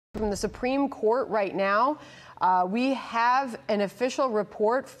from the Supreme Court right now. We have an official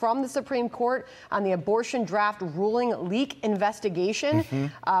report from the Supreme Court on the abortion draft ruling leak investigation.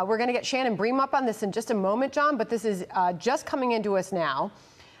 We're going to get Shannon Bream up on this in just a moment, John, but this is just coming into us now.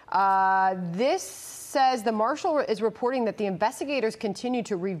 This says the marshal is reporting that the investigators continue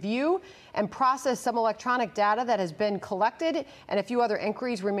to review and process some electronic data that has been collected, and a few other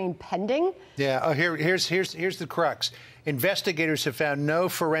inquiries remain pending. Yeah, here's the crux. Investigators have found no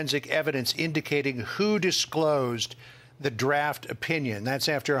forensic evidence indicating who disclosed the draft opinion. That's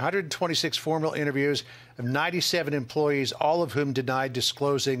after 126 formal interviews of 97 employees, all of whom denied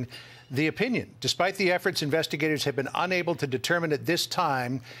disclosing the opinion. Despite the efforts, investigators have been unable to determine at this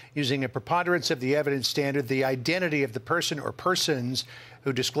time, using a preponderance of the evidence standard, the identity of the person or persons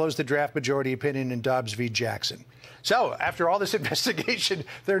who disclosed the draft majority opinion in Dobbs v. Jackson. So, after all this investigation,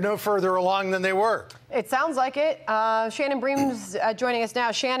 they're no further along than they were. It sounds like it. Shannon Bream's joining us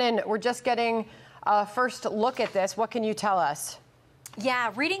now. Shannon, we're just getting a first look at this. What can you tell us?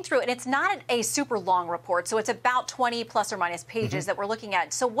 Yeah, reading through it, and it's not a super long report, so it's about 20 plus or minus pages that we're looking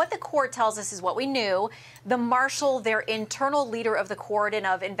at. So what the court tells us is what we knew. The marshal, their internal leader of the court and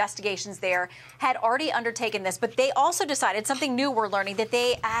of investigations there, had already undertaken this, but they also decided something new we're learning, that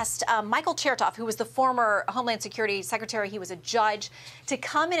they asked Michael Chertoff, who was the former Homeland Security Secretary, he was a judge, to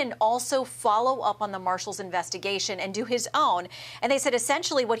come in and also follow up on the marshal's investigation and do his own. And they said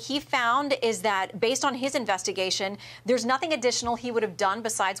essentially what he found is that based on his investigation, there's nothing additional he would have done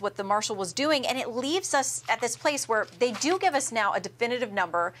besides what the marshal was doing, and it leaves us at this place where they do give us now a definitive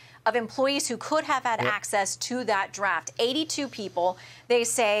number of employees who could have had access to that draft. 82 people. They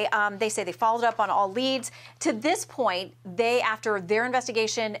say they followed up on all leads. To this point, after their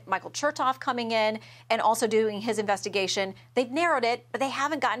investigation, Michael Chertoff coming in and also doing his investigation, they've narrowed it, but they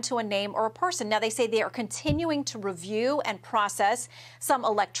haven't gotten to a name or a person. Now, they say they are continuing to review and process some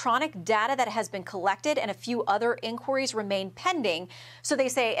electronic data that has been collected, and a few other inquiries remain pending. So they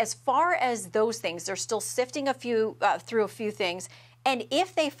say as far as those things, they're still sifting through a few things. And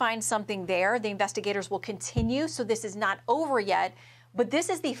if they find something there, the investigators will continue. So this is not over yet. But this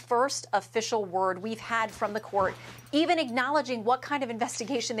is the first official word we've had from the court, even acknowledging what kind of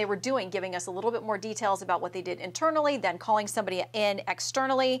investigation they were doing, giving us a little bit more details about what they did internally, then calling somebody in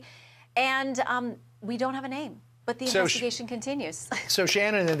externally. And we don't have a name, but the investigation continues. So,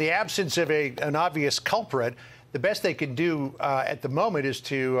 Shannon, in the absence of an obvious culprit, the best they can do at the moment is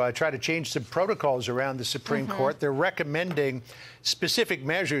to try to change some protocols around the Supreme Court. They're recommending specific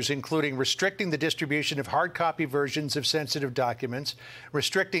measures, including restricting the distribution of hard copy versions of sensitive documents,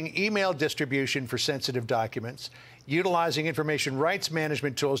 restricting email distribution for sensitive documents, utilizing information rights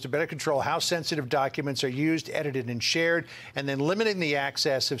management tools to better control how sensitive documents are used, edited, and shared, and then limiting the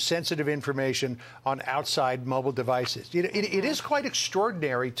access of sensitive information on outside mobile devices. It is quite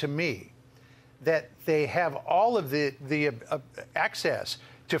extraordinary to me that they have all of the access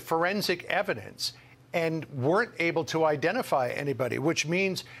to forensic evidence and weren't able to identify anybody, which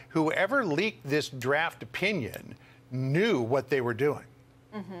means whoever leaked this draft opinion knew what they were doing.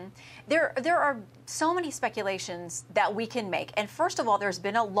 There are so many speculations that we can make. And first of all, there's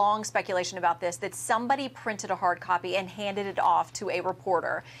been a long speculation about this, that somebody printed a hard copy and handed it off to a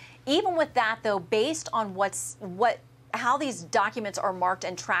reporter. Even with that, though, based on how these documents are marked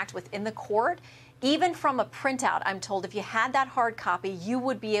and tracked within the court, even from a printout, I'm told if you had that hard copy, you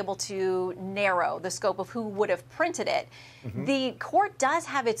would be able to narrow the scope of who would have printed it. The court does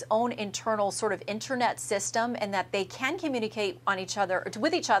have its own internal sort of internet system, and that they can communicate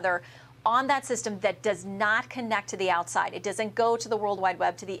with each other on that system that does not connect to the outside. It doesn't go to the World Wide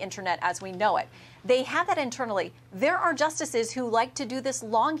Web, to the internet as we know it. They have that internally. There are justices who like to do this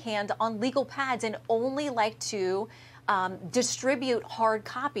longhand on legal pads and only like to distribute hard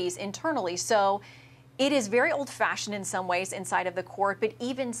copies internally. So it is very old-fashioned in some ways inside of the court, but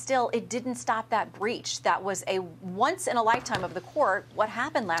even still, it didn't stop that breach. That was a once-in-a-lifetime of the court, what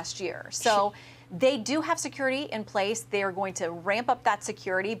happened last year. So they do have security in place. They are going to ramp up that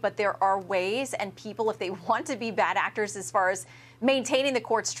security, but there are ways, and people, if they want to be bad actors as far as maintaining the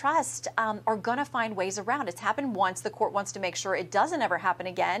court's trust, are going to find ways around. It's happened once. The court wants to make sure it doesn't ever happen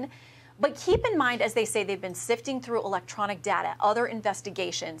again. But keep in mind, as they say, they've been sifting through electronic data, other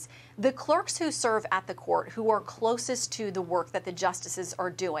investigations. The clerks who serve at the court, who are closest to the work that the justices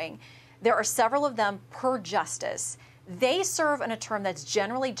are doing, there are several of them per justice. They serve in a term that's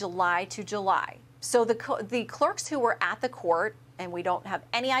generally July to July. So the clerks who were at the court, and we don't have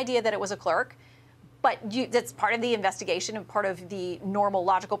any idea that it was a clerk, but that's part of the investigation and part of the normal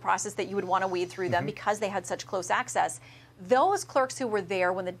logical process that you would want to weed through them because they had such close access. Those clerks who were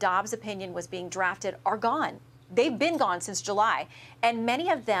there when the Dobbs opinion was being drafted are gone. they've been gone since July. And many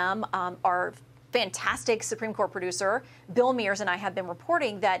of them are fantastic Supreme Court producer. Bill Mears and I have been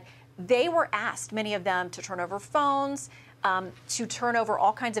reporting that they were asked, many of them, to turn over phones, to turn over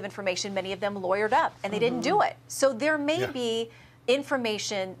all kinds of information, many of them lawyered up, and they didn't do it. So there may be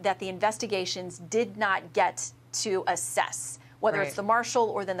information that the investigations did not get to assess, whether it's the marshal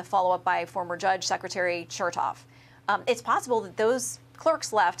or then the follow-up by former Judge Secretary Chertoff. It's possible that those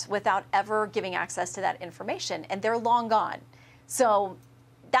clerks left without ever giving access to that information, and they're long gone. So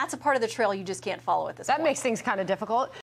that's a part of the trail you just can't follow at this point. That makes things kind of difficult.